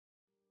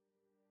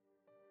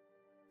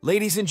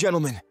Ladies and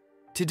gentlemen,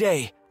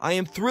 today I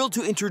am thrilled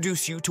to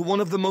introduce you to one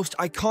of the most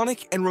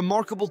iconic and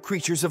remarkable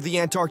creatures of the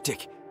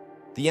Antarctic,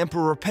 the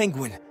emperor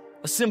penguin,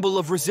 a symbol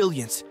of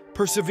resilience,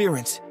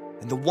 perseverance,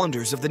 and the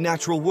wonders of the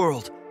natural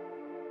world.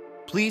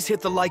 Please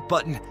hit the like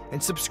button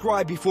and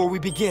subscribe before we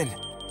begin.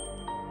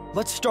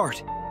 Let's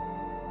start.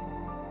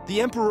 The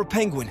emperor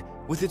penguin,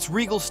 with its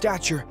regal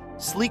stature,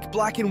 sleek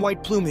black and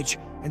white plumage,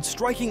 and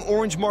striking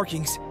orange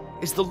markings,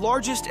 is the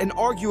largest and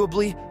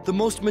arguably the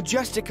most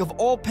majestic of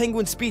all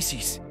penguin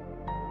species.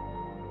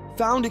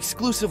 Found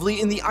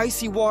exclusively in the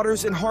icy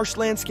waters and harsh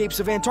landscapes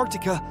of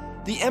Antarctica,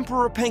 the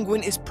emperor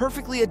penguin is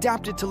perfectly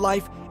adapted to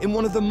life in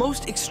one of the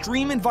most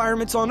extreme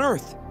environments on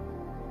Earth.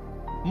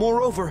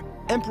 Moreover,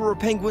 emperor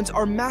penguins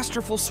are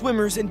masterful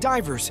swimmers and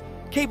divers,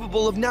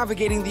 capable of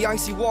navigating the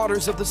icy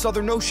waters of the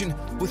Southern Ocean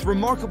with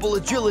remarkable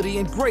agility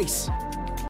and grace.